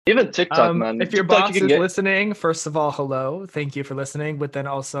Even TikTok, man. If your TikTok, you boss can is get listening, first of all, hello, thank you for listening, but then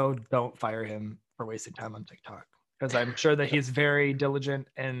also don't fire him for wasting time on TikTok because I'm sure that he's very diligent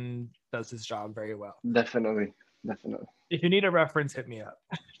and does his job very well. definitely, definitely. If you need a reference, hit me up.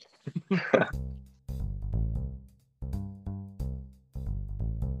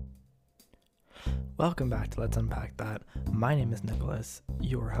 Welcome back to Let's Unpack That. My name is Nicholas,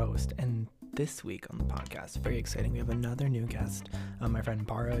 your host, and this week on the podcast, very exciting, we have another new guest. My friend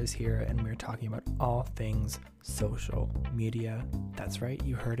Baraa is here, and we're talking about all things social media. That's right,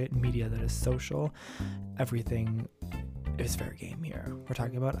 you heard it, media that is social. Everything is fair game here. We're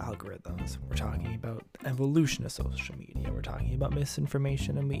talking about algorithms. We're talking about evolution of social media. We're talking about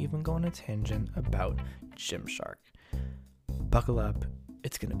misinformation, and we even go on a tangent about Gymshark. Buckle up,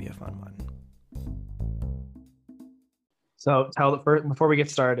 it's going to be a fun one. So before we get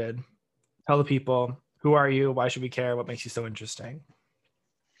started, tell the people, who are you? Why should we care? What makes you so interesting?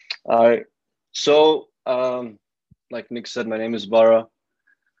 All right. So, like Nick said, my name is Baraa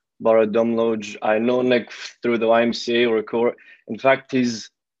Dumloj. I know Nick through the YMCA or co. In fact,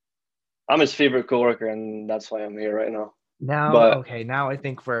 I'm his favorite coworker, and that's why I'm here right now. But Now I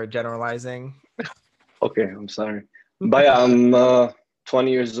think we're generalizing. okay, I'm sorry. But yeah, I'm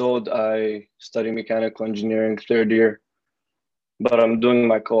 20 years old. I study mechanical engineering, third year. But I'm doing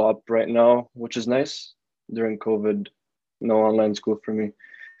my co-op right now, which is nice during COVID. No online school for me.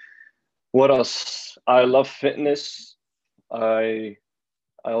 What else? I love fitness. I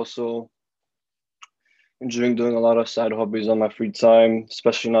also enjoying doing a lot of side hobbies on my free time,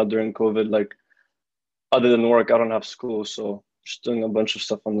 especially not during COVID. Like other than work, I don't have school, so just doing a bunch of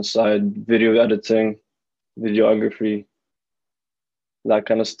stuff on the side, video editing, videography, that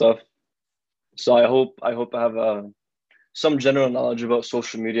kind of stuff. So I hope I have some general knowledge about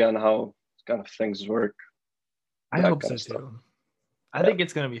social media and how kind of things work, I that hope kind so of stuff. too. I Yeah. think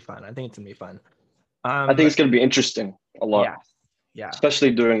it's gonna be fun. I think it's gonna be fun. I think Um, it's going to be interesting a lot, yeah, yeah.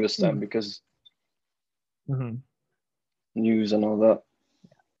 especially during this time because Mm-hmm. news and all that.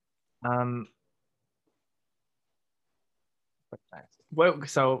 Um, what's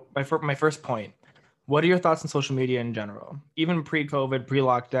next? So my first point. What are your thoughts on social media in general? Even pre-COVID,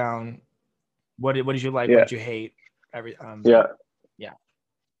 pre-lockdown, what did you like? What Yeah, did you hate? Every yeah. Yeah,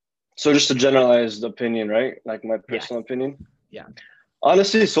 So just a generalized opinion, right? Like my yeah, personal opinion. yeah.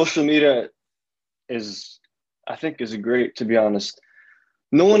 Honestly, social media is, I think, is great, to be honest.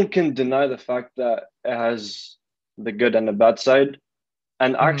 No one can deny the fact that it has the good and the bad side.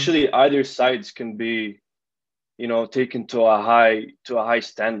 And Mm-hmm. actually either sides can be, taken to a high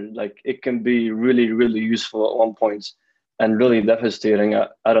standard. Like it can be really, really useful at one point and really devastating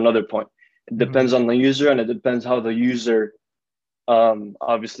at another point. It Mm-hmm. depends on the user and it depends how the user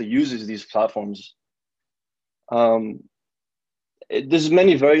obviously uses these platforms. Um, there's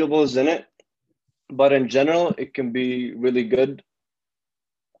many variables in it, but in general, it can be really good.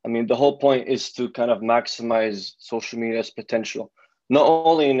 I mean, the whole point is to kind of maximize social media's potential, not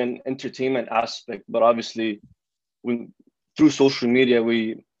only in an entertainment aspect, but obviously when through social media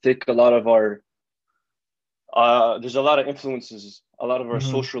we take a lot of our there's a lot of influences, a lot of our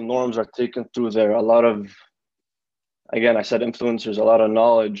Mm-hmm. social norms are taken through there. A lot of, again, I said influencers, a lot of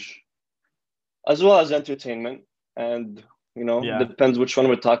knowledge, as well as entertainment, and Yeah. depends which one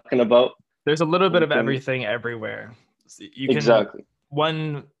we're talking about. There's a little bit We of can everything everywhere. So you can exactly,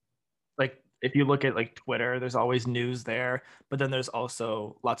 one like if you look at like Twitter, there's always news there, but then there's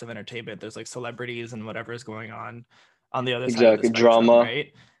also lots of entertainment. There's like celebrities and whatever is going on the other side of the exactly, spectrum, drama.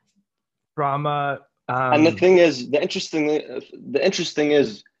 right? Drama. And the thing is, the interesting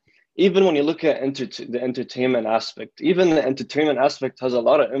is, even when you look at the entertainment aspect, even the entertainment aspect has a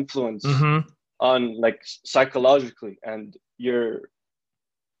lot of influence Mm-hmm. on like psychologically and your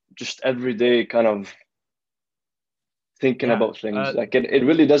just everyday kind of thinking Yeah. about things. Like it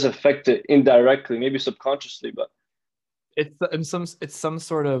really does affect it indirectly, maybe subconsciously, but It's some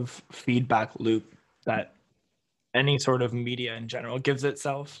sort of feedback loop that any sort of media in general gives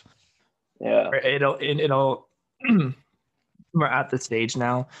itself. yeah, It'll we're at the stage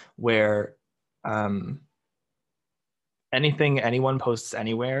now where um anything anyone posts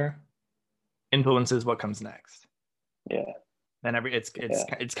anywhere influences what comes next. yeah, And it's it's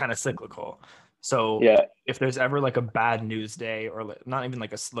yeah, it's kind of cyclical. So yeah, if there's ever like a bad news day or not even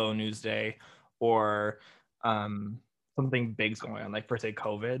like a slow news day or um something big's going on, like for say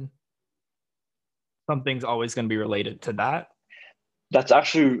COVID, something's always going to be related to that. that's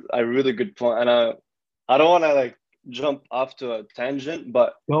actually a really good point. And I don't want to like jump off to a tangent,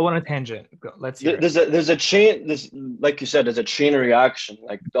 but Go on a tangent. Let's hear it. there's a chain. This, like you said, there's a chain reaction.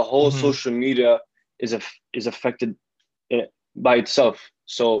 Like the whole Mm-hmm. social media is affected by itself.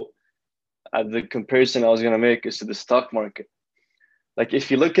 So the comparison I was gonna make is to the stock market. Like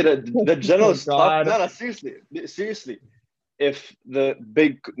if you look at it, the general Oh stock. God. No, no, seriously. If the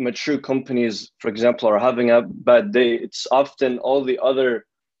big mature companies, for example, are having a bad day, it's often all the other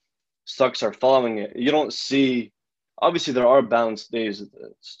stocks are following it. You don't see, obviously, there are balanced days. You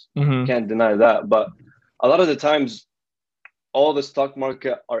Mm-hmm. can't deny that. But a lot of the times, all the stock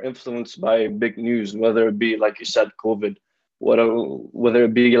market are influenced by big news, whether it be, like you said, COVID, whether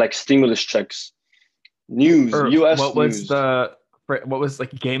it be like stimulus checks, news, Or US what was news.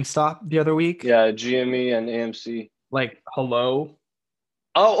 like GameStop the other week? Yeah, GME and AMC. Like, hello.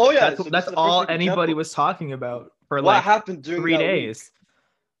 Oh yeah. So this That's is a all perfect anybody example. was talking about for What like happened during three that week? days.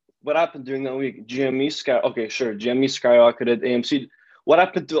 What happened during that week? GME sky. Okay, sure. GME skyrocketed. AMC. What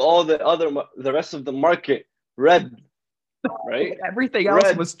happened to all the rest of the market? Red, right? Everything else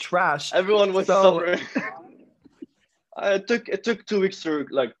Red. was trash. Everyone was So suffering. It took 2 weeks to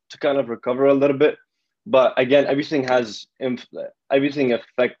kind of recover a little bit, but again, everything affects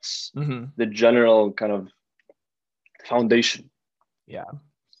mhm, the general kind of foundation. yeah.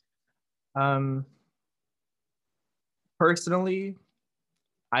 Um, personally,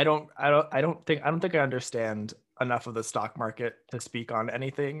 I don't think I understand enough of the stock market to speak on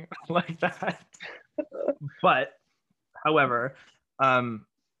anything like that. But however, um,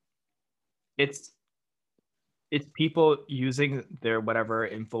 it's it's people using their whatever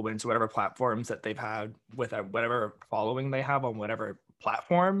influence, whatever platforms that they've had with whatever following they have on whatever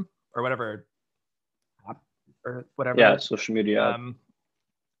platform or whatever app or Yeah, whatever. social media.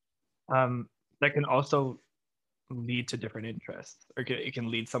 Um, that can also lead to different interests, or it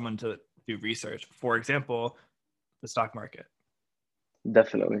can lead someone to do research. For example, the stock market.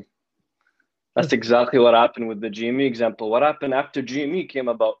 Definitely. That's exactly what happened with the GME example. What happened after GME came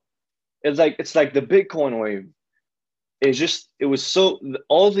about? It's like the Bitcoin wave. It was so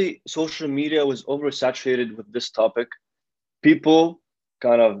all the social media was oversaturated with this topic. People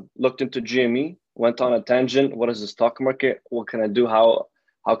kind of looked into GME, went on a tangent. What is the stock market? What can I do? How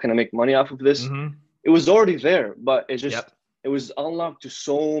can I make money off of this? Mm-hmm. It was already there, but Yep. it was unlocked to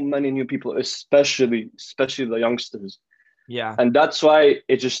so many new people, especially the youngsters. Yeah. And that's why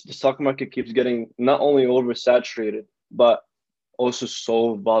the stock market keeps getting not only oversaturated, but also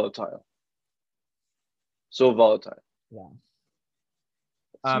so volatile. So volatile. Yeah.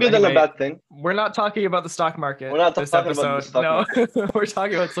 It's good and a Anyway, bad thing. we're not talking about the stock We're market not this talking about the episode. stock No, market. we're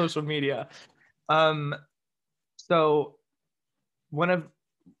talking about social media. Um, so one of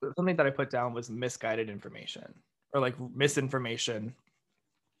something that I put down was misguided information or like misinformation,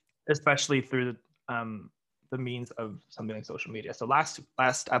 especially through the means of something like social media. So last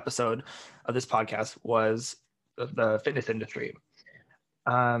episode of this podcast was the fitness industry,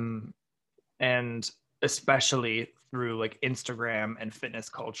 and especially through like Instagram and fitness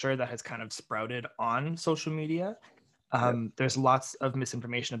culture that has kind of sprouted on social media. Yeah. There's lots of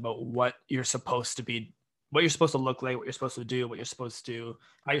misinformation about what you're supposed to be, what you're supposed to look like, what you're supposed to do, what you're supposed to,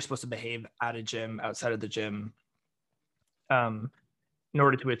 how you're supposed to behave at a gym, outside of the gym, in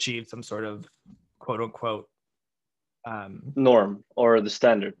order to achieve some sort of quote unquote, Norm or the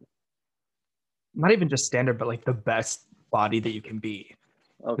standard. not even just standard, but like the best body that you can be.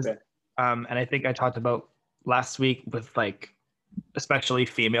 Okay. And I think I talked about last week with like, especially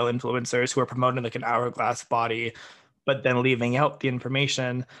female influencers who are promoting like an hourglass body, but then leaving out the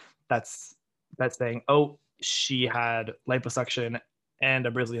information that's saying, oh, she had liposuction and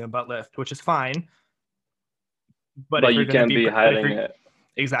a Brazilian butt lift, which is fine. But But if you're you going to can't be, be but if hiding you're it.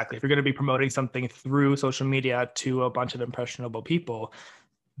 exactly, if you're going to be promoting something through social media to a bunch of impressionable people,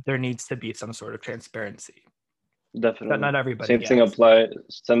 there needs to be some sort of transparency that Definitely. not everybody Same thing gets. applies.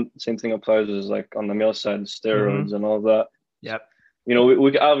 Same thing applies as like on the male side, Mm-hmm. steroids and all that. Yep.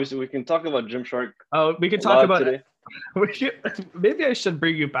 We obviously we can talk about Gymshark Oh, we could a talk lot about today. maybe I should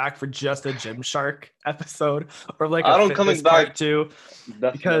bring you back for just a Gymshark episode or like a I'm fitness coming back. part two,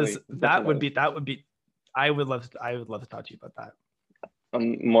 because Definitely, definitely. that would be I would love to talk to you about that.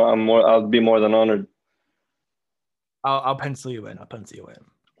 I'll be more than honored. I'll pencil you in. I'll pencil you in.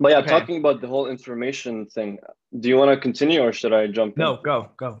 But yeah, Okay. talking about the whole information thing, do you want to continue or should I jump in? No, go.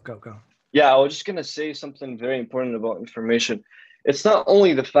 Yeah, I was just gonna say something very important about information. It's not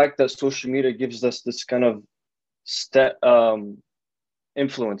only the fact that social media gives us this kind of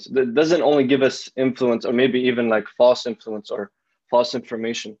influence. That doesn't only give us influence, or maybe even like false influence or false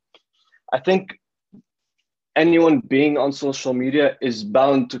information. I think anyone being on social media is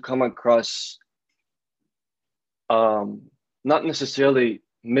bound to come across um, not necessarily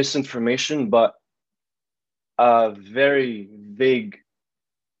misinformation, but very vague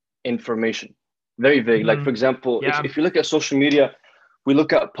information. Very vague. Like, Mm-hmm. for example, if, Yeah. if you look at social media, we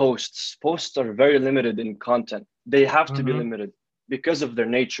look at posts. Posts are very limited in content. They have to be Mm-hmm. limited because of their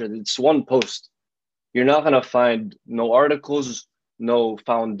nature. It's one post. You're not going to find no articles, no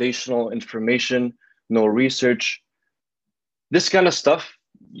foundational information, no research. This kind of stuff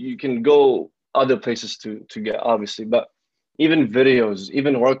you can go other places to get, obviously, but even videos,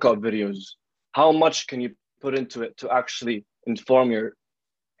 even workout videos, how much can you put into it to actually inform your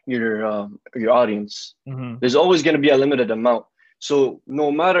audience? Mm-hmm. There's always going to be a limited amount. So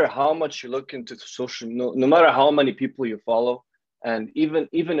no matter how much you look into social, no matter how many people you follow, and even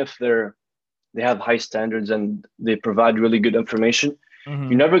if they have high standards and they provide really good information, Mm-hmm.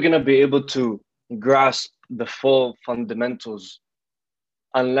 you're never going to be able to grasp the full fundamentals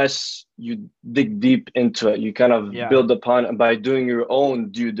unless you dig deep into it. You kind of Yeah, build upon it by doing your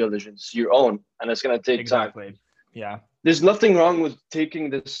own due diligence, your own, and it's going to take time. exactly. Yeah. There's nothing wrong with taking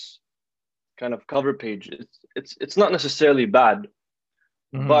this kind of cover page. It's not necessarily bad,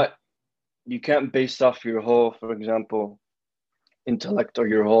 Mm-hmm. but you can't base off your whole, for example, intellect or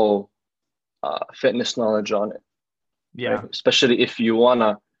your whole fitness knowledge on it, right? Yeah. Especially if you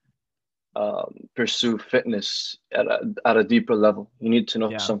wanna pursue fitness at a deeper level, you need to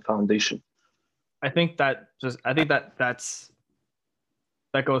know Yeah. some foundation. I think that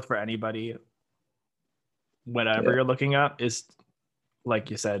goes for anybody, whatever Yeah, you're looking at, is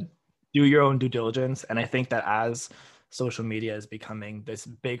like you said, do your own due diligence. And I think that as social media is becoming this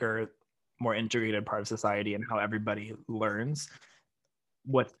bigger, more integrated part of society and how everybody learns,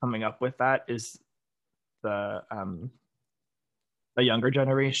 what's coming up with that is the younger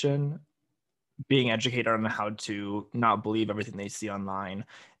generation being educated on how to not believe everything they see online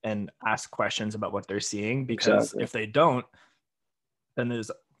and ask questions about what they're seeing, because exactly. if they don't, then there's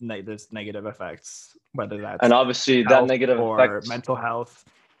negative effects, whether And that's obviously that health negative or effect, mental health.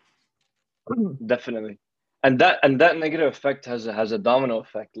 definitely. And that negative effect has a domino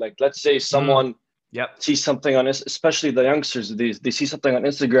effect. Like let's say Mm, someone yep. sees something on this, especially the youngsters, they see something on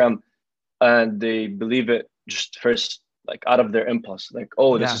Instagram and they believe it just first, like out of their impulse, like,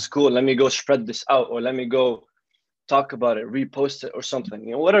 oh, this Yeah. is cool, let me go spread this out, or let me go talk about it, repost it or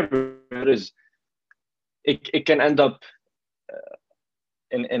something, whatever it is. It can end up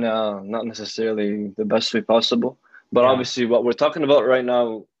in a not necessarily the best way possible, but Yeah. obviously what we're talking about right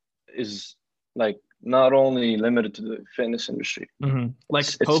now is like not only limited to the fitness industry. Mm-hmm. it's Like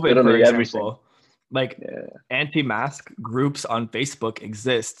it's COVID, for literally everything. example, like Yeah, anti-mask groups on Facebook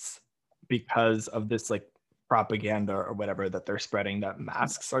exists because of this like propaganda or whatever that they're spreading, that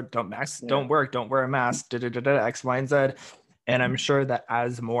masks yeah, don't work, don't wear a mask, X, Y, and Z. And I'm sure that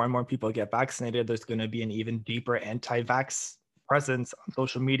as more and more people get vaccinated, there's going to be an even deeper anti-vax presence on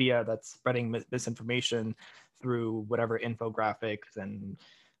social media that's spreading misinformation through whatever infographics and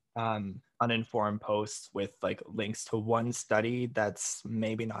uninformed posts with like links to one study that's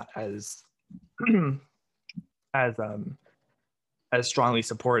maybe not as as as strongly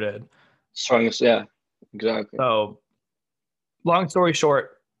supported. strongest, yeah, exactly. So long story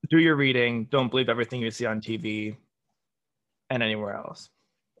short, do your reading, don't believe everything you see on TV and anywhere else.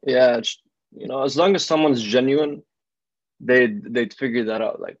 Yeah, as long as someone's genuine, they'd figure that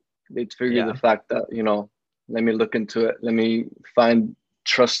out. Like they'd figure the Yeah. fact that, let me look into it. Let me find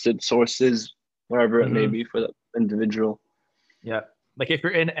trusted sources, wherever it may Mm-hmm. be for the individual. Yeah. Like if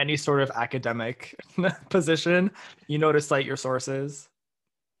you're in any sort of academic position, you know to cite your sources.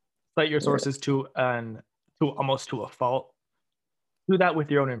 Cite your Yeah. sources to almost to a fault. Do that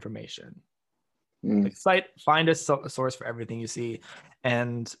with your own information. Mm. Like find a source for everything you see,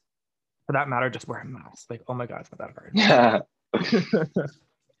 and for that matter, just wear a mask. Like, oh my god, it's not that Yeah. hard.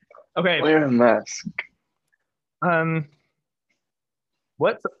 Okay. Wear a mask. Um.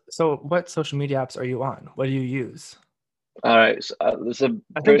 What social media apps are you on? What do you use? All right. So, this is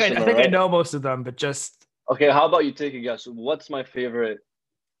I personal, think I right? know most of them, but just Okay. How about you take a guess? What's my favorite,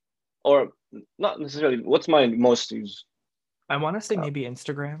 or not necessarily, what's my most used? I want to say Uh, maybe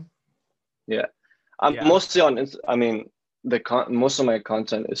Instagram. yeah. I'm Yeah. mostly on, I mean, most of my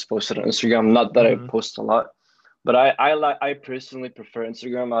content is posted on Instagram. Not that I Mm-hmm. post a lot, but I personally prefer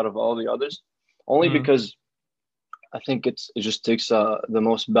Instagram out of all the others, only Mm-hmm. because I think it just takes the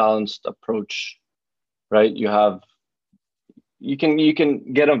most balanced approach, right? You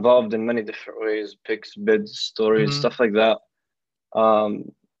can get involved in many different ways, pics, bids, stories, Mm-hmm. stuff like that.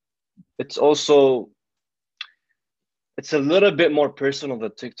 Um, it's also it's a little bit more personal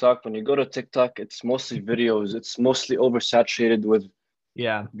than TikTok. When you go to TikTok, it's mostly videos. It's mostly oversaturated with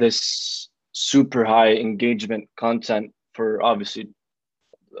Yeah. this super high engagement content for obviously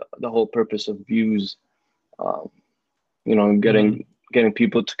the whole purpose of views. Um, Mm-hmm. getting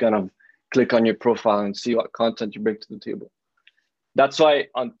people to kind of click on your profile and see what content you bring to the table. That's why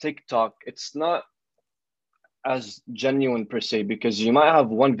on TikTok, it's not as genuine per se, because you might have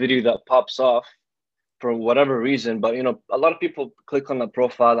one video that pops off for whatever reason, but a lot of people click on the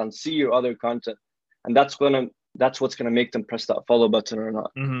profile and see your other content, and that's what's gonna make them press that follow button or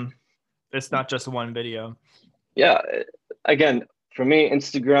not. Mm-hmm. It's not just one video. Yeah, again, for me,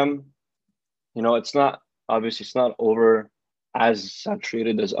 Instagram, it's not over as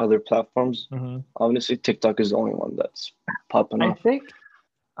saturated as other platforms. Mm-hmm. Obviously, TikTok is the only one that's popping I off. think,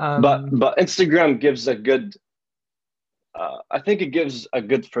 But Instagram gives a good, I think it gives a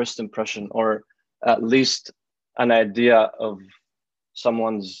good first impression, or at least an idea of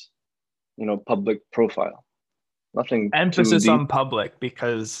someone's, public profile. Nothing too emphasis deep. on public,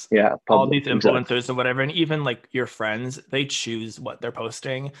 because Yeah, all public, these exactly. influencers or whatever, and even like your friends, they choose what they're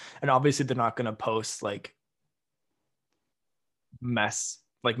posting, and obviously they're not going to post like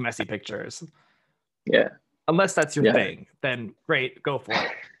messy pictures. Yeah, Unless that's your yeah. thing, then great, go for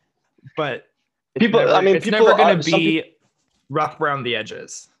it. But People, I mean, it's never people going are to some people. be rough around the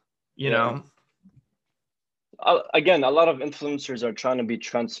edges, you Yeah. know? Again, a lot of influencers are trying to be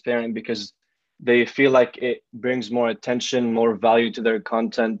transparent because they feel like it brings more attention, more value to their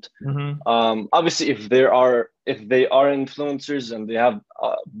content. Mm-hmm. Obviously, if they are influencers and they have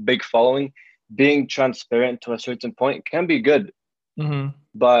a big following, being transparent to a certain point can be good. Mm-hmm.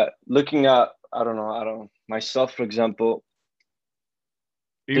 But looking at, I don't know, myself, for example,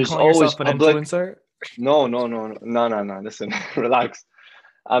 Are you there's calling always yourself an public. influencer? No, no, no, no, no, no, no. Listen, relax.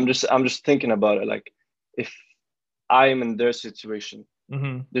 I'm just thinking about it. Like, if I am in their situation,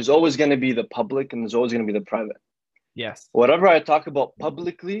 Mm-hmm. there's always going to be the public and there's always going to be the private. Yes. Whatever I talk about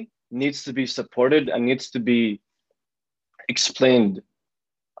publicly needs to be supported and needs to be explained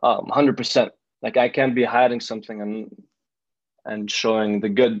 100%. Like, I can't be hiding something and showing the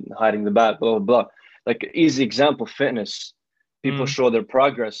good, hiding the bad, blah, blah, blah. Like, easy example, fitness. People Mm. show their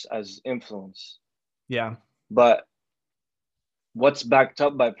progress as influence. Yeah. But what's backed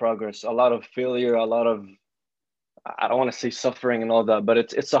up by progress? A lot of failure, a lot of, I don't want to say suffering and all that, but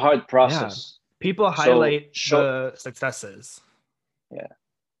it's a hard Yeah. process. People So highlight the successes. yeah.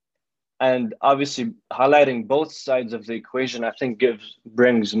 And obviously highlighting both sides of the equation, I think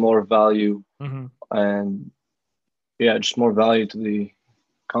brings more value, Mm-hmm. and yeah, just more value to the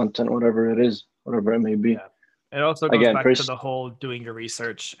content, whatever it is, whatever it may be. Yeah. It also goes Again, back to the whole doing your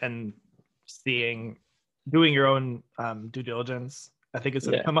research and doing your own due diligence. I think it's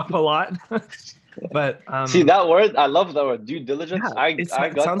going to yeah. come up a lot. But See that word? I love that word, due diligence. yeah, I it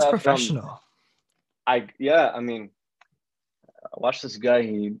got sounds that from professional. I mean, I watch this guy.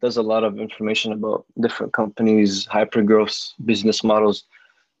 He does a lot of information about different companies, hyper growth business models.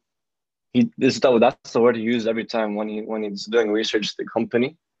 That's the word he uses every time when he's doing research to the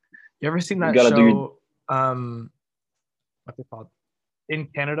company. You ever seen You that gotta do. show? What's it called? In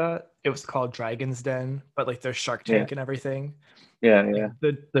Canada, it was called Dragon's Den, but like there's Shark Yeah, Tank and everything. yeah, Like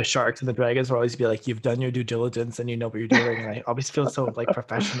yeah, the sharks and the dragons will always be like, "You've done your due diligence and you know what you're doing," and I always feel so like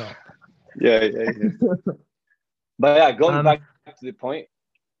professional. yeah, yeah, yeah. But yeah, going Um, back to the point.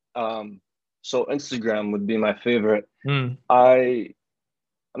 So Instagram would be my favorite. mm, I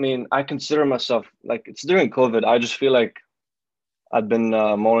mean, I consider myself, like, it's during COVID. I just feel like I've been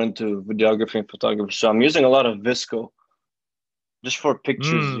more into videography and photography. So I'm using a lot of Visco just for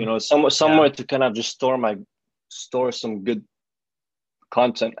pictures, yeah, somewhere to kind of just store some good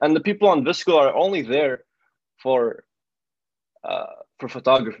content. And the people on Visco are only there for for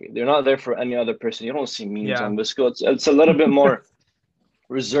photography. They're not there for any other person. You don't see memes yeah. on Visco. It's a little bit more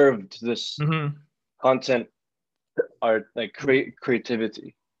reserved to this Mm-hmm. content, art, like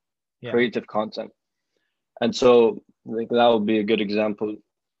creativity, Yeah. creative content. And so, like, that would be a good example.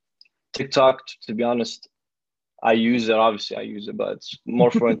 TikTok, to be honest, I use it. Obviously, I use it, but it's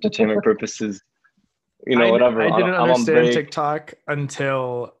more for entertainment purposes. Whatever. I didn't I'm on understand break. TikTok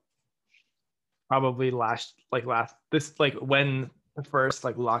until probably last this like when the first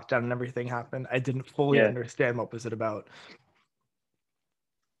like lockdown and everything happened. I didn't fully Yeah, understand what was it about.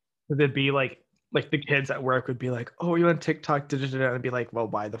 It'd be like the kids at work would be like, "Oh, you on TikTok?" Da, da, da, and I'd be like, "Well,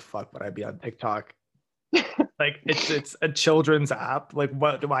 why the fuck would I be on TikTok? Like it's a children's app. Like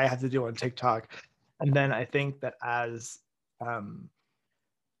what do I have to do on TikTok?" And then I think that as um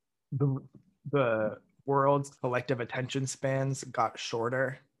the the world's collective attention spans got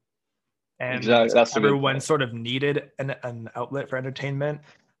shorter and exactly. That's a good everyone point. sort of needed an outlet for entertainment,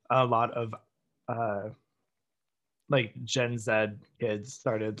 a lot of uh like Gen Z kids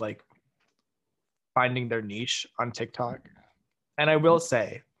started like finding their niche on TikTok. And I will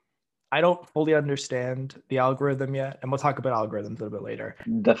say, I don't fully understand the algorithm yet, and we'll talk about algorithms a little bit later.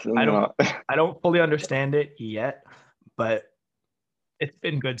 Definitely I don't not. I don't fully understand it yet, but it's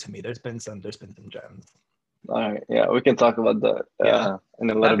been good to me. There's been some gems. All right, yeah, we can talk about that Yeah. in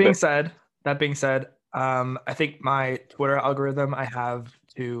a That little being bit. said, I think my Twitter algorithm, I have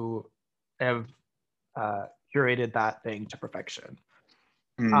curated that thing to perfection.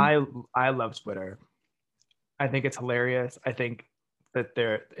 Mm. I love Twitter. I think it's hilarious. I think that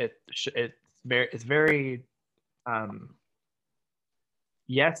it's very um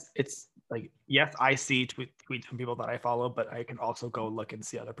it's like yes, I see tweets from people that I follow, but I can also go look and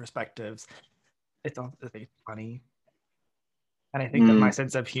see other perspectives. It's also funny, and I think that my Mm.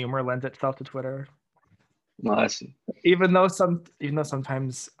 sense of humor lends itself to Twitter. No, I see. Even though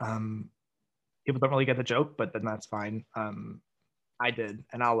sometimes people don't really get the joke, but then that's fine. I did,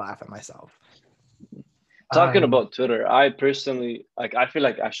 and I'll laugh at myself. Talking Um, about Twitter, I personally like. I feel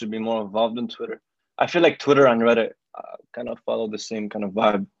like I should be more involved in Twitter. I feel like Twitter and Reddit kind of follow the same kind of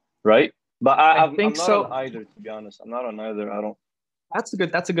vibe, right? But I I'm think not on so. either, to be honest. I'm not on either. I don't.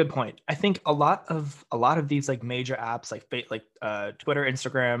 That's a good point. I think a lot of these like major apps like Twitter,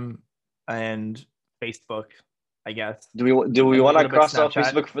 Instagram, and Facebook, I guess, Do we and a want to little bit cross off Snapchat.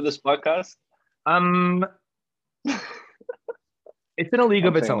 Facebook for this podcast? Um, it's in a league I'm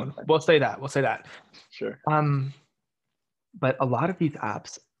of its playing. own. We'll say that. We'll say that. Sure. Um, but a lot of these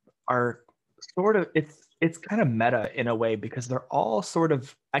apps are sort of it's kind of meta in a way because they're all sort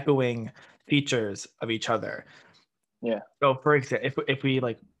of echoing features of each other. Yeah. So for example, if we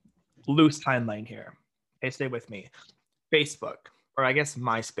like loose timeline here, okay, stay with me. Facebook, or I guess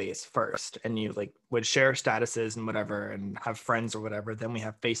MySpace first, and you like would share statuses and whatever and have friends or whatever. Then we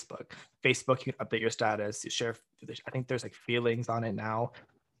have Facebook. Facebook, you can update your status, you share, I think there's like feelings on it now.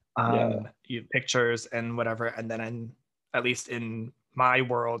 Yeah. You pictures and whatever. And then at least in my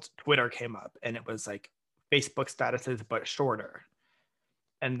world, Twitter came up and it was like Facebook statuses, but shorter.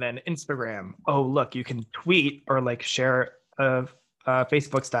 And then Instagram, oh, look, you can tweet or like share a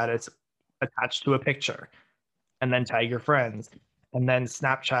Facebook status attached to a picture and then tag your friends. And then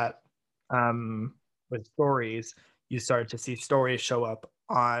Snapchat, with stories, you start to see stories show up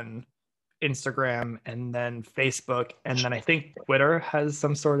on Instagram and then Facebook. And then I think Twitter has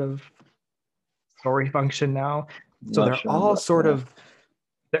some sort of story function now. So Not they're sure, all but sort yeah. of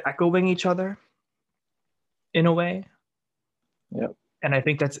they're echoing each other in a way. Yeah. And I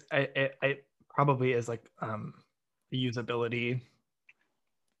think I probably is like the usability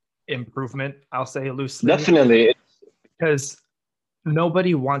improvement, I'll say loosely, Definitely. because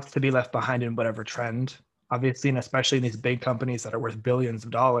nobody wants to be left behind in whatever trend, obviously, and especially in these big companies that are worth billions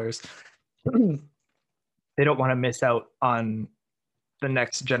of dollars. They don't want to miss out on the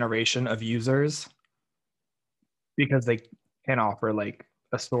next generation of users because they can offer like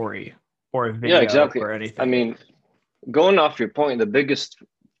a story or a Yeah, video exactly. or I anything. mean, going off your point, the biggest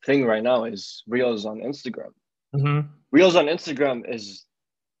thing right now is Reels on Instagram. Mm-hmm. Reels on Instagram is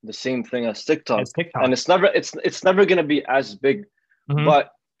the same thing as TikTok, It's and TikTok. it's never gonna be as big, Mm-hmm.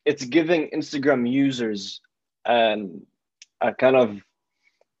 but it's giving Instagram users an a kind of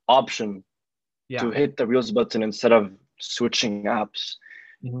option to Yeah. hit the Reels button instead of switching apps.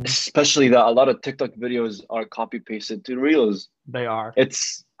 Mm-hmm. Especially that a lot of TikTok videos are copy pasted to Reels. They are.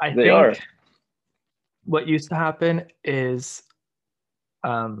 It's I they are. think what used to happen is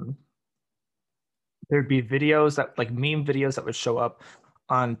um, there'd be videos that like meme videos that would show up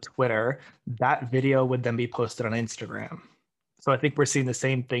on Twitter. That video would then be posted on Instagram. So I think we're seeing the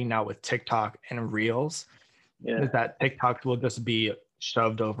same thing now with TikTok and Reels, Yeah. is that TikTok will just be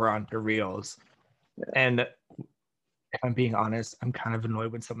shoved over onto Reels. Yeah. And if I'm being honest, I'm kind of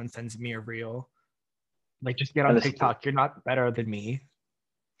annoyed when someone sends me a reel. Like, just get on And it's TikTok. You're not better than me.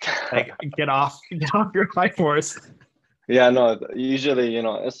 Like, get off your high horse. yeah, no, usually,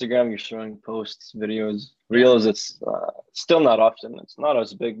 Instagram, you're showing posts, videos, Yeah, Reels, it's still not often. It's not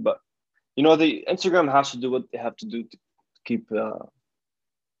as big, but the Instagram has to do what they have to do to keep you know,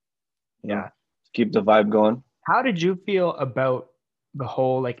 yeah. to keep the vibe going. How did you feel about the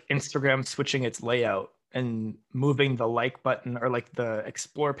whole like Instagram switching its layout and moving the like button or like the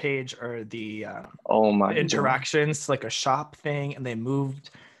explore page or Oh my the God. interactions like a shop thing, and they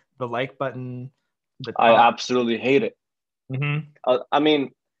moved the like button to the I top? absolutely hate it. Mm-hmm. I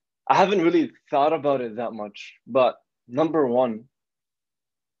mean, I haven't really thought about it that much, but number one,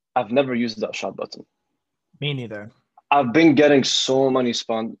 I've never used that shop button. Me neither. I've been getting so many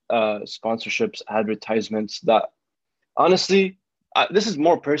sponsorships, advertisements that honestly, this is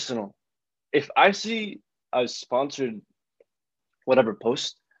more personal. If I see a sponsored whatever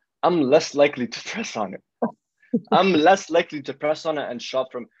post, I'm less likely to press on it. I'm less likely to press on it and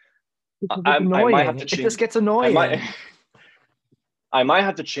shop from. Because it's I might have to annoying. It just change. gets I might annoying. I might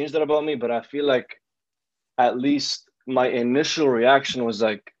have to change that about me, but I feel like at least my initial reaction was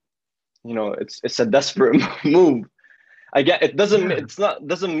like, it's a desperate move. I get it doesn't Yeah. it's not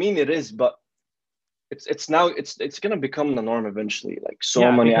doesn't mean it is, but it's now it's gonna become the norm eventually. Like so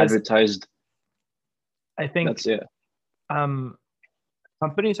Yeah, many because advertised. I think That's it. um,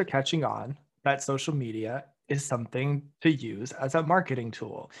 companies are catching on that social media is something to use as a marketing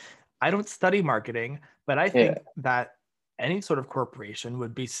tool. I don't study marketing, but I Yeah, think that any sort of corporation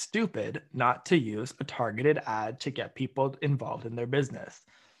would be stupid not to use a targeted ad to get people involved in their business,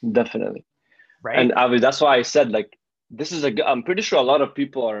 definitely. right? And that's why I said like this is I'm pretty sure a lot of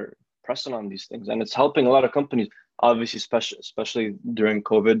people are pressing on these things, and it's helping a lot of companies. Obviously, especially during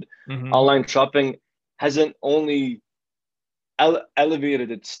COVID, Mm-hmm. online shopping hasn't only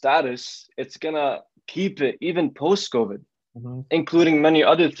elevated its status; it's gonna keep it even post COVID, Mm-hmm. including many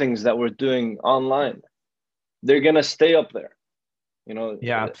other things that we're doing online. They're gonna stay up there. You know,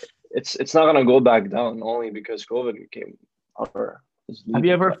 Yeah. it's not gonna go back down only because COVID came or is Have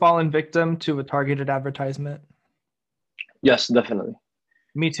you leaving. ever But fallen victim to a targeted advertisement? yes, definitely.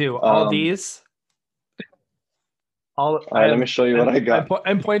 Me too. All Um, these, all all I right, let me have. show you what I got.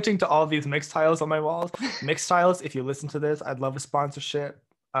 I'm pointing to all these mix tiles on my walls. Mix tiles. If you listen to this, I'd love a sponsorship.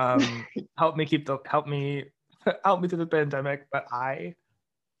 Help me help me help me through the pandemic. But I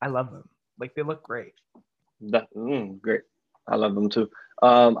love them. Like they look great. Great. I love them too.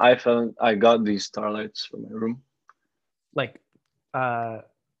 I got these starlights for my room. Like uh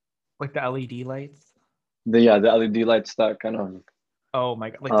like the LED lights. The LED lights that kind of Oh my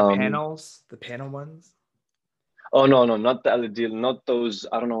God! Like um the panel ones. oh no, not the LED, not those.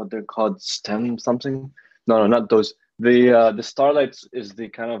 I don't know what they're called, stem something. No, not those. The starlights is the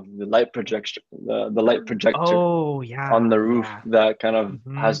kind of the light projection, the light projector Oh on yeah, the roof yeah. that kind of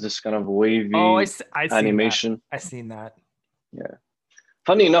Hmm. has this kind of Oh, wavy I seen that. animation. I seen that. Yeah.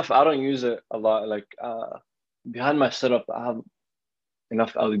 Funny enough, I don't use it a lot. Like behind my setup, I have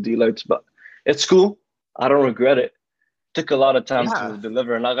enough LED lights, but it's cool. I don't regret it. Took a lot of time Yeah, to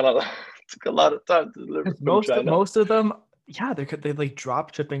deliver. Not gonna lie, took a lot of time to deliver because from China. most of them, yeah, they like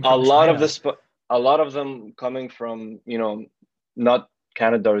drop shipping A from lot of China. this, a lot of them coming from not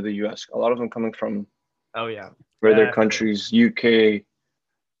Canada or the US. A lot of them coming from Oh yeah, further definitely. countries, UK,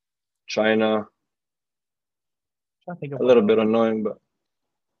 China. Trying to think of A what little else. bit annoying, but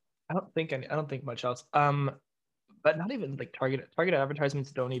I don't think much else. But not even like targeted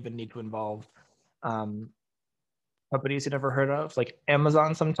advertisements don't even need to involve um companies you never heard of. Like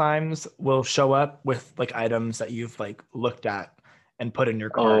Amazon sometimes will show up with like items that you've like looked at and put in your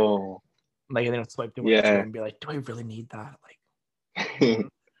cart. oh Like and then swipe through on the screen yeah. and be like, do I really need that? Like, mm.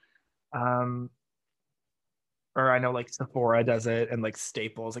 um, or I know like Sephora does it and like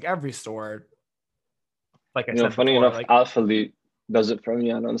Staples, like every store, like I said Funny before, enough, like Alphalete does it for me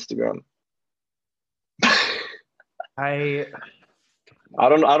on Instagram. I I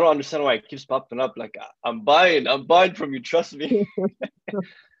don't understand why it keeps popping up. Like I'm buying from you. Trust me.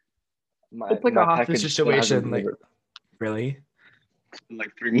 My it's like a my hostage package still hasn't situation. Like, delivered. really? It's been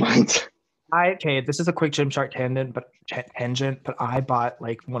like 3 months. Okay, this is a quick Gymshark tangent, but I bought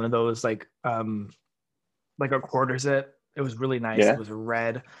like one of those like a quarter zip. It was really nice. It Yeah. was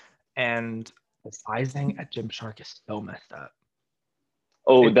red, and the sizing at Gymshark is so messed up.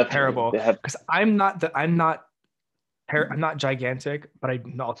 Oh, It's definitely. terrible They have. because I'm not gigantic, but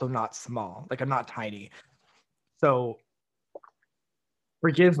I'm also not small. Like I'm not tiny. So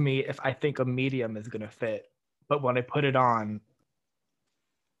forgive me if I think a medium is gonna fit, but when I put it on,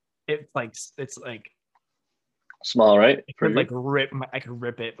 it's like Small, right? it For could like you? I could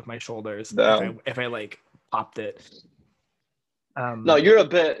rip it with my shoulders Damn. if I like popped it. No, Um, you're a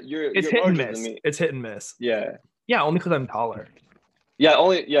bit. You're it's you're hit and larger than miss. me. It's hit and miss. Yeah. Yeah, only because I'm taller.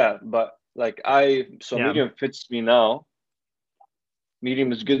 But like Yeah, medium fits me now.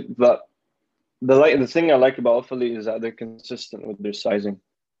 Medium is good, but the thing I like about Alphalete is that they're consistent with their sizing.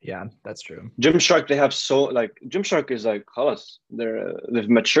 yeah, that's true. Gymshark, they have Gymshark is like, خلاص, they've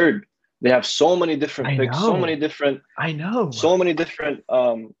matured. They have so many different I picks, know. I know. so many different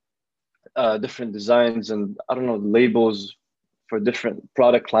different designs and I don't know labels for different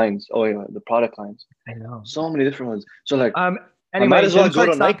product lines. Oh yeah, the product lines. I know. So many different ones. So like Um. I might Anyway, as well go Gymshark,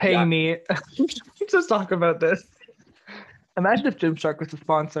 to stop Nike. paying me. Just talk about this. Imagine if Gymshark was a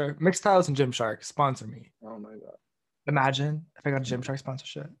sponsor. Mixed Tiles and Gymshark sponsor me. Oh my God, Imagine if I got a Gymshark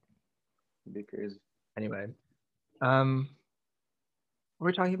sponsorship. it'd be crazy. Anyway, what are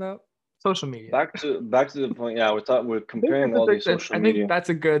we talking about? Social media. Back to the point. Yeah, we're comparing all these social I think media. that's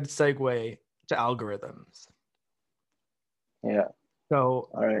a good segue to algorithms. Yeah. So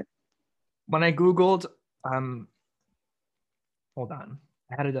All right. when I Googled, um, hold on,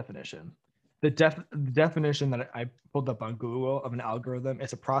 I had a definition. The definition that I pulled up on Google of an algorithm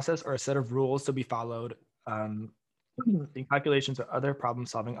is a process or a set of rules to be followed in calculations or other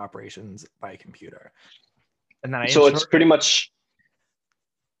problem-solving operations by a computer. And then I So it's ensure, pretty much,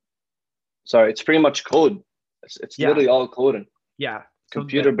 sorry, it's pretty much code. It's yeah, literally all coding, yeah. So that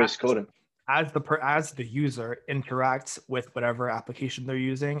computer-based coding. as the user interacts with whatever application they're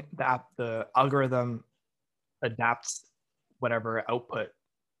using, the algorithm adapts whatever output,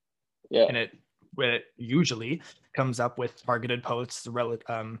 Yeah, and it usually comes up with targeted posts,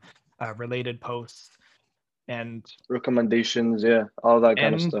 related posts, and recommendations, yeah, all that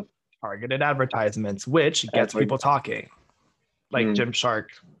kind of and stuff. targeted advertisements, which gets people Adverts. talking, like Mm. Gymshark,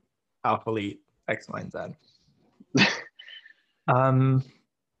 Alpha Elite, X, Y, and Z. Um,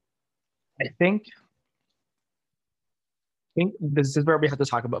 I think this is where we have to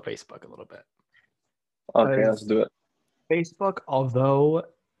talk about Facebook a little bit. Okay, let's Because do it. Facebook, although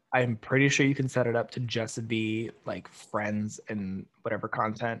I'm pretty sure you can set it up to just be like friends and whatever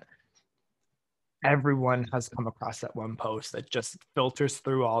content, everyone has come across that one post that just filters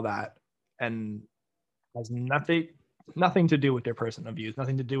through all that and has nothing to do with your personal views,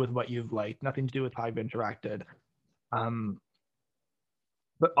 nothing to do with what you've liked, nothing to do with how you've interacted. Um,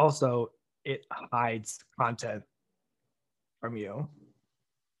 but also it hides content from you.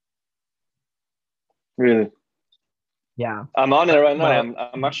 Really. Yeah. I'm on it right When now. I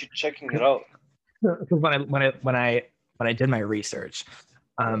I'm actually checking it out. because when I did my research,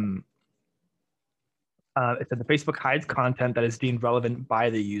 Yeah. um, it said the Facebook hides content that is deemed relevant by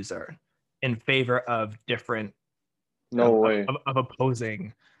the user in favor of different No way. of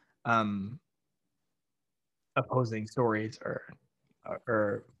um, opposing stories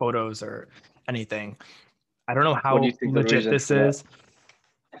or photos or anything. I don't know What do you how think the legit reason this for that? is,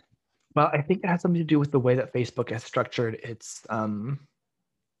 but I think it has something to do with the way that Facebook has structured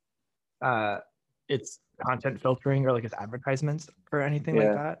uh, its content filtering or like its advertisements or anything like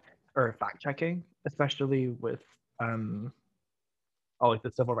Yeah. that, or fact checking, especially with all like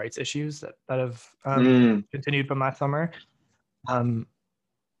the civil rights issues that have Mm. continued from last summer.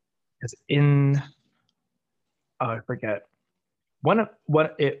 Because in I forget when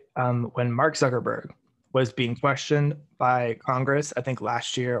Mark Zuckerberg was being questioned by Congress, I think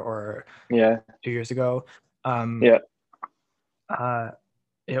last year or Yeah. 2 years ago, um, Yeah. uh,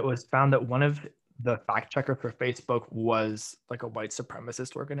 it was found that one of the fact checker for Facebook was like a white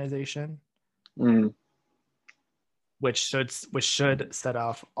supremacist organization, Mm. which should set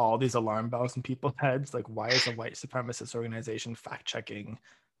off all these alarm bells in people's heads. Like, why is a white supremacist organization fact checking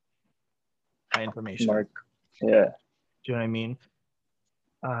my information? Mark. Yeah. Do you know what I mean?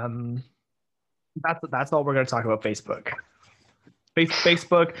 Um, that's all we're going to talk about Facebook.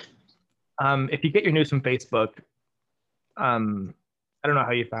 Facebook. If you get your news from Facebook, I don't know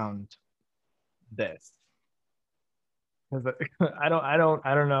how you found this. I don't know.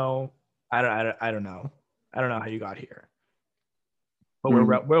 I don't know. I don't know how you got here. But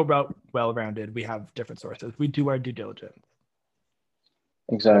Mm. we're well rounded. We have different sources. We do our due diligence.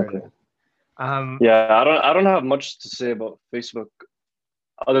 There it Exactly. is. Um, Yeah. I don't have much to say about Facebook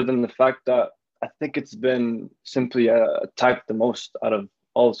other than the fact that I think it's been simply attacked the most out of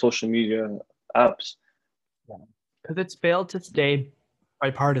all social media apps. because it's failed to stay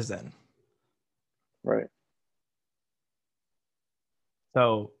bipartisan. Right.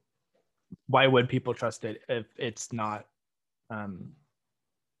 So why would people trust it if it's not um,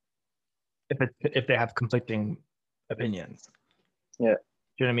 if they have conflicting opinions? Yeah.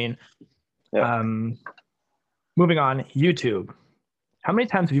 Do you know what I mean? Yeah. Moving on, YouTube. How many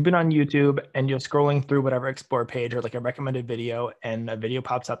times have you been on YouTube and you're scrolling through whatever explore page or like a recommended video and a video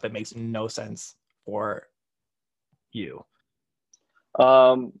pops up that makes no sense for you?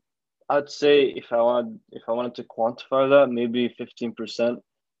 Um, I'd say if I wanted to quantify that, maybe 15%.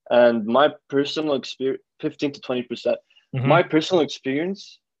 And my personal experience, 15 to 20%. My Mm-hmm. personal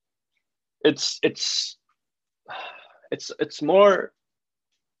experience, it's it's it's more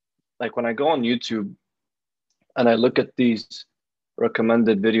like when I go on YouTube and I look at these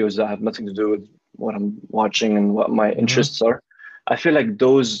recommended videos that have nothing to do with what I'm watching and what my Mm-hmm. interests are, I feel like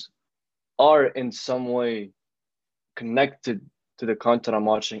those are in some way connected to the content I'm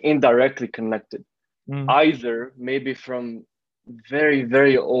watching, indirectly connected. Mm-hmm. Either maybe from very,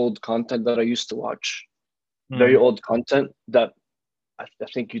 very old content that I used to watch, very Mm-hmm. old content that I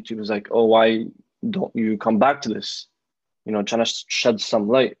think YouTube is like, oh, why don't you come back to this? You know, trying to shed some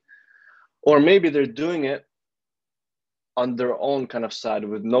light. Or maybe they're doing it on their own kind of side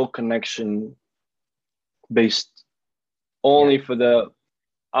with no connection based Yeah. only for the,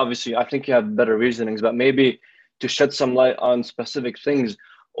 obviously, I think you have better reasonings, but maybe to shed some light on specific things,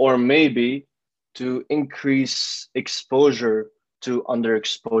 or maybe to increase exposure to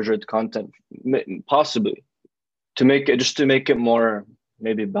underexposured content, possibly to make it more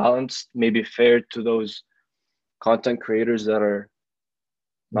maybe balanced, maybe fair to those content creators that are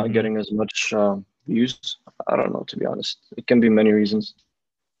not getting as much views. I don't know, to be honest. It can be many reasons.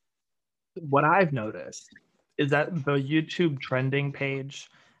 What I've noticed is that the YouTube trending page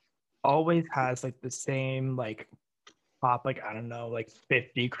always has like the same like top, like I don't know, like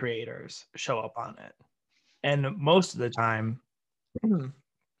 50 creators show up on it. And most of the time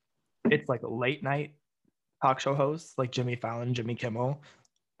it's like a late night talk show hosts like Jimmy Fallon, Jimmy Kimmel,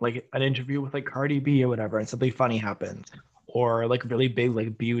 like an interview with like Cardi B or whatever, and something funny happens, or like really big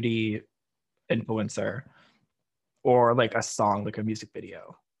like beauty influencer, or like a song, like a music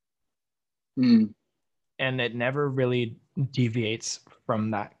video. And it never really deviates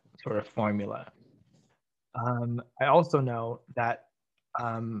from that sort of formula. I also know that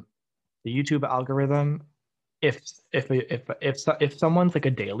the YouTube algorithm, if someone's like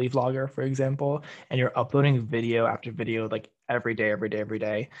a daily vlogger, for example, and you're uploading video after video like every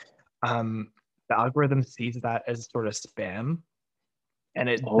day, the algorithm sees that as sort of spam, and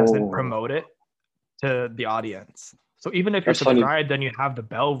it doesn't promote it to the audience. So even if you're subscribed, then you have the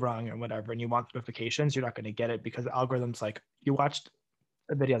bell rung or whatever, and you want notifications, you're not going to get it because the algorithm's like, you watched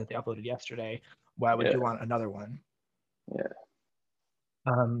a video that they uploaded yesterday. Why would you want another one?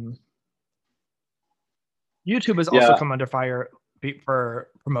 YouTube has also come under fire for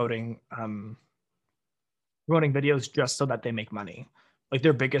promoting videos just so that they make money. Like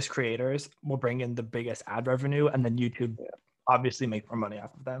their biggest creators will bring in the biggest ad revenue, and then YouTube obviously make more money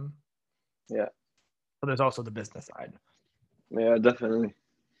off of them. Yeah. But there's also the business side. Yeah, definitely.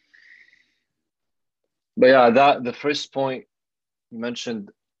 But yeah, the first point you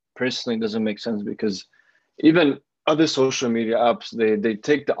mentioned personally doesn't make sense, because even other social media apps, they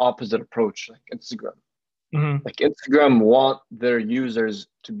take the opposite approach, like Instagram. Like Instagram want their users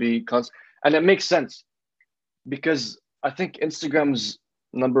to be constant, and it makes sense because I think Instagram's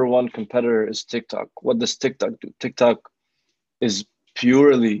number one competitor is TikTok. What does TikTok do? TikTok is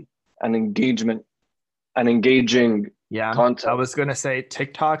purely an engaging content. I was gonna say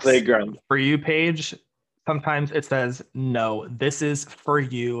TikTok's playground For You page. Sometimes it says, no, this is for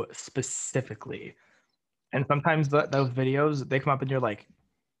you specifically. And sometimes those videos, they come up and you're like,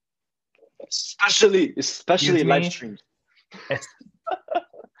 especially live streams.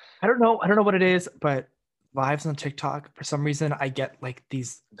 I don't know what it is, but lives on TikTok, for some reason, I get like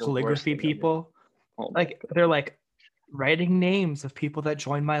these calligraphy people. Like they're like writing names of people that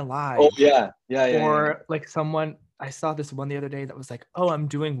join my live. Oh yeah. Or like someone, I saw this one the other day that was like, oh, I'm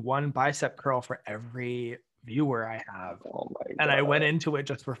doing one bicep curl for every viewer I have. Oh my God. And I went into it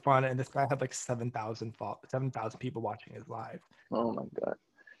just for fun, and this guy had like 7,000 people watching his live. Oh my God.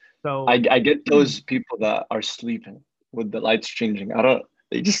 So I get those people that are sleeping with the lights changing.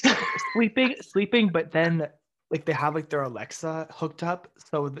 They just sleeping, but then like they have like their Alexa hooked up,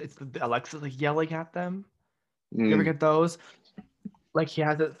 so it's the Alexa like yelling at them. You ever get those? Like he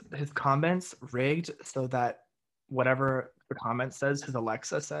has his comments rigged so that whatever the comment says, his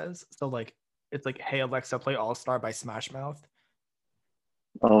Alexa says. So like it's like, hey Alexa, play All Star by Smash Mouth.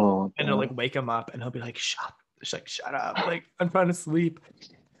 Oh. And it'll like wake him up, and he'll be like, shut up. Like, I'm trying to sleep.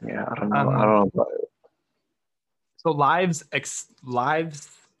 Yeah, I don't know about it. So lives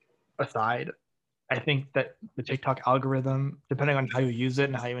aside, I think that the TikTok algorithm, depending on how you use it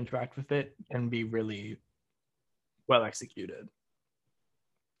and how you interact with it, can be really well executed.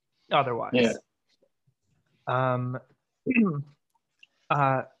 Otherwise,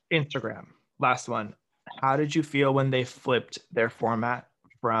 Instagram, last one. How did you feel when they flipped their format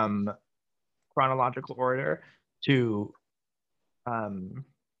from chronological order to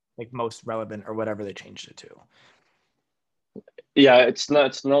like most relevant or whatever they changed it to? Yeah, it's no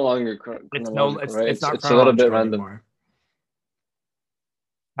longer chronological, right? It's not it's a little bit random anymore.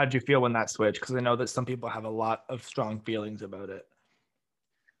 How did you feel when that switched? Because I know that some people have a lot of strong feelings about it.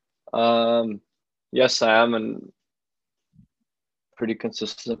 Yes, I am a pretty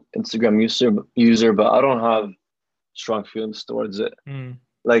consistent Instagram user, but I don't have strong feelings towards it.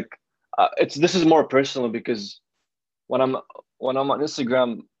 Like, this is more personal, because when I'm on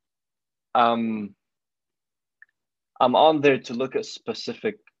Instagram, I'm on there to look at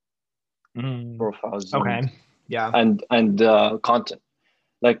specific profiles. Okay. And content.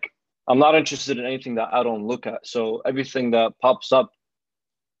 Like, I'm not interested in anything that I don't look at. So everything that pops up,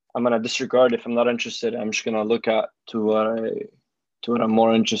 I'm gonna disregard. If I'm not interested, I'm just gonna look at to what I'm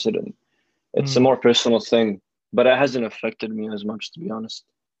more interested in. It's a more personal thing, but it hasn't affected me as much, to be honest.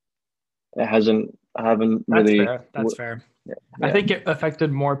 It hasn't. I haven't really. That's fair. Yeah. I Yeah. think it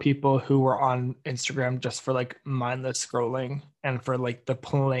affected more people who were on Instagram just for like mindless scrolling and for like the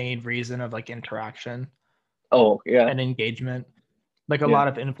plain reason of like interaction Oh, yeah. and engagement. Like a Yeah. lot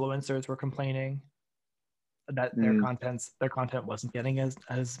of influencers were complaining that Mm, their content wasn't getting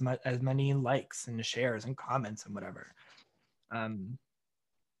as many likes and shares and comments and whatever. Um,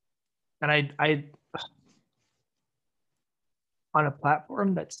 and I on a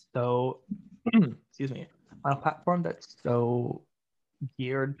platform that's so excuse me, on a platform that's so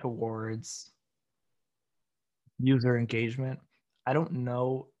geared towards user engagement, I don't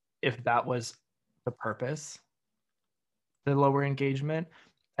know if that was the purpose to lower engagement.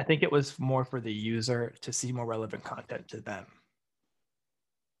 I think it was more for the user to see more relevant content to them.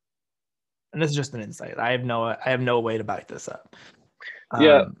 And this is just an insight. I have no way to back this up.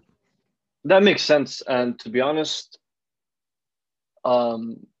 yeah, Um, that makes sense. And to be honest,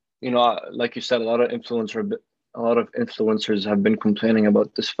 um, like you said, a lot of influencers have been complaining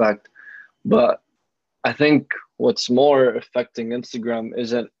about this fact. But I think what's more affecting Instagram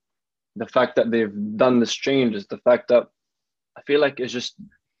isn't the fact that they've done this change, is the fact that I feel like it just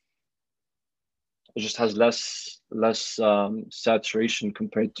has less saturation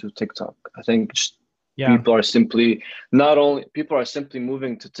compared to TikTok. I think just yeah, people are simply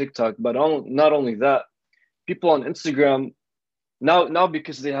moving to TikTok, but not only that, people on Instagram now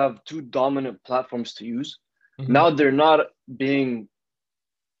because they have two dominant platforms to use, mhm, now they're not being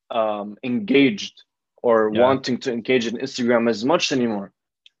engaged or yeah, wanting to engage in Instagram as much anymore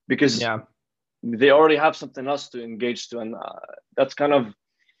because yeah. they already have something else to engage to, and that's kind of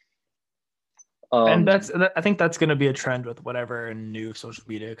And um I think that's going to be a trend with whatever new social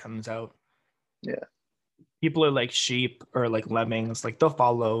media comes out. yeah. People are like sheep or like lemmings, like they'll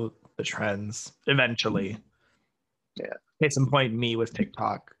follow the trends eventually. Yeah. Case in point, me with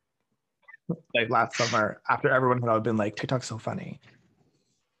TikTok, like last summer, after everyone had all been like, TikTok's so funny.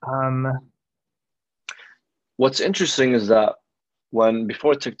 What's interesting is that when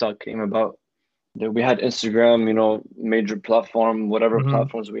before TikTok came about, we had Instagram, major platform, whatever Mhm.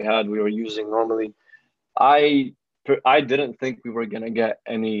 platforms we had, we were using normally. I didn't think we were gonna get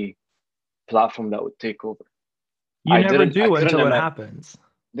any platform that would take over. You never I do couldn't until it imagine. happens.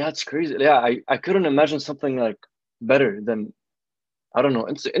 That's crazy. Yeah, I couldn't imagine something like better than, I don't know.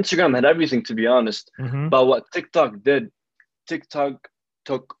 Instagram had everything, to be honest. Hmm. But what TikTok did, TikTok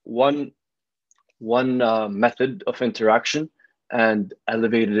took one method of interaction and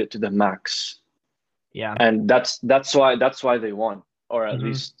elevated it to the max, Yeah. and that's why they won, or at Hmm.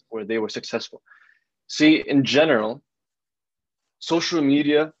 least where they were successful. See, in general, social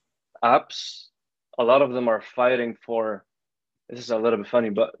media apps, a lot of them are fighting for, this is a little bit funny,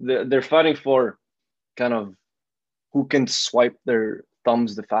 but they're fighting for kind of who can swipe their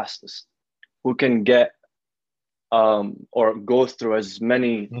thumbs the fastest, who can get or go through as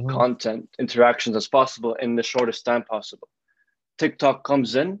many Hmm. content interactions as possible in the shortest time possible. TikTok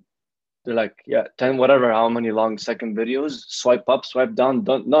comes in, they're like, yeah, 10, whatever, how many long second videos, swipe up, swipe down,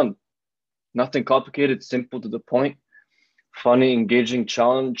 done, none. Nothing complicated, simple to the point, funny, engaging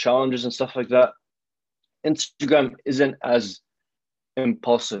challenges and stuff like that. Instagram isn't as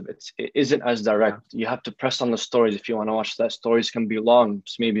impulsive. It isn't as direct. Yeah. You have to press on the stories if you want to watch that. Stories can be long,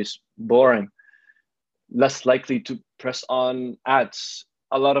 maybe it's boring. Less likely to press on ads.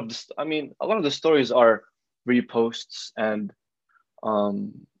 A lot of the stories are reposts and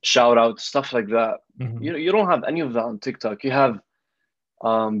shout outs, stuff like that. Hmm. You don't have any of that on TikTok. You have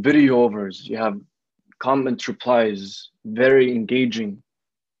video overs, you have comment replies, very engaging.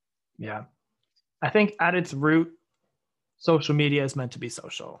 Yeah. I think at its root, social media is meant to be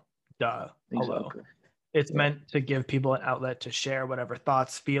social. Duh. Hello. Exactly. It's Yeah. meant to give people an outlet to share whatever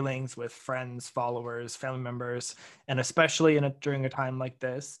thoughts, feelings with friends, followers, family members, and especially during a time like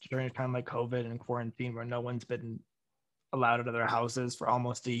this, during a time like COVID and quarantine, where no one's been allowed out of their houses for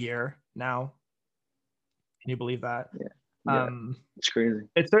almost a year now. Can you believe that? Yeah. Yeah. Um, It's crazy.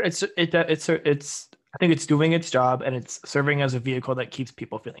 it's I think it's doing its job and it's serving as a vehicle that keeps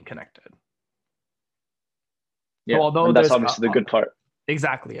people feeling connected. So Yeah. although And that's there's obviously the good part.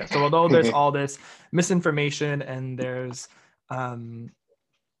 exactly, yeah. So although there's all this misinformation and there's um,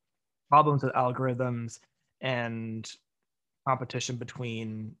 problems with algorithms and competition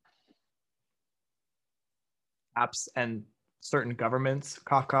between apps and certain governments,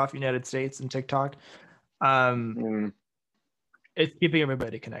 cough, United States and TikTok, um, Mm, it's keeping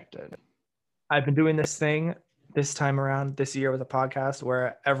everybody connected. I've been doing this thing this time around this year with a podcast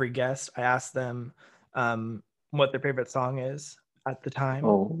where every guest I ask them what their favorite song is at the time,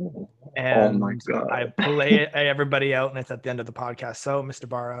 oh, oh my and I God. play everybody out, and it's at the end of the podcast. So, Mr.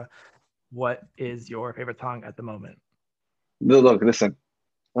 Baraa, what is your favorite song at the moment? Look, listen.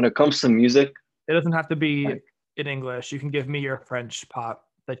 When it comes to music, It doesn't have to be like, in English. You can give me your French pop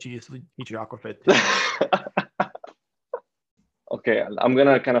that you used to teach your aquafit. okay, I'm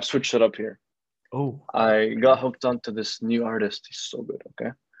gonna kind of switch it up here. Oh, I got hooked onto this new artist. He's so good.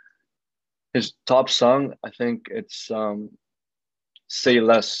 Okay, his top song, I think it's "Say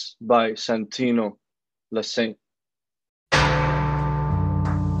Less" by Santino Lasaint.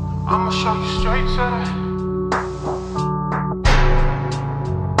 I'ma show you straight to the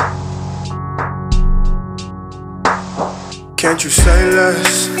Can't you say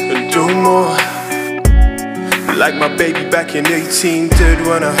less and do more? Like my baby back in 18 did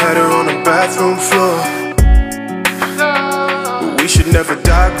when I had her on the bathroom floor. But we should never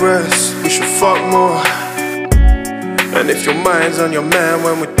digress, we should fuck more. And if your mind's on your man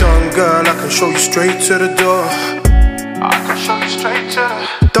when we're done, girl, I can show you straight to the door. I can show you straight to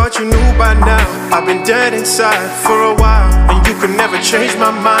the Thought you knew by now, I've been dead inside for a while. And you could never change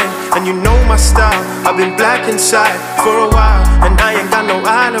my mind, and you know my style. I've been black inside for a while, and I ain't got no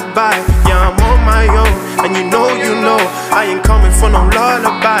alibi. Yeah, I'm on my own, and you know I ain't coming for no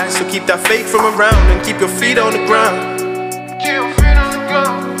lullaby. So keep that fake from around, and keep your feet on the ground. Keep your feet on the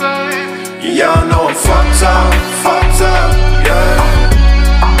ground, baby. Yeah, I know I'm fucked up, yeah.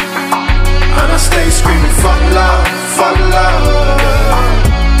 And I stay screaming, fuck love, fuck love.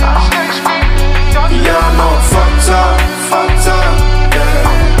 Yeah, I know I'm fucked up, yeah.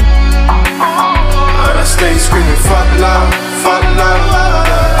 And I stay screaming, fuck love, fuck love,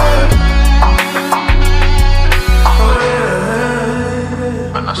 yeah.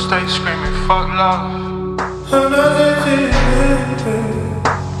 And I stay screaming, fuck love.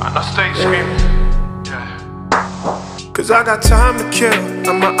 And I stay screaming, yeah. Cause I got time to kill,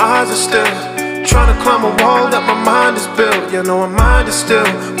 and my eyes are still trying to climb a wall that my mind is built. Yeah, no, my mind is still,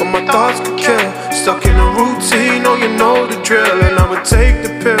 but my thoughts could kill. Stuck in a routine, oh, you know the drill. And I would take the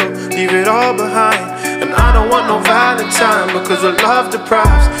pill, leave it all behind. And I don't want no Valentine, because the love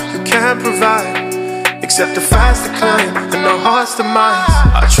deprives, you can't provide. Except the fast decline, and the heart's demise.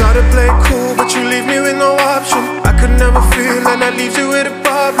 I try to play cool, but you leave me with no option. I could never feel, and that leaves you with a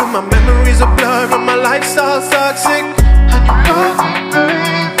problem. My memories are blurred, and my lifestyle's toxic. And you love me,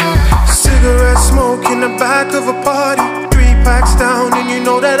 baby. Cigarette smoke in the back of a party, 3 packs down, and you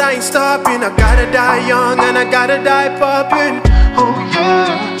know that I ain't stopping. I gotta die young, and I gotta die popping. Oh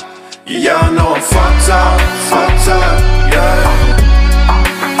yeah. Yeah, I know I'm fucked up, yeah.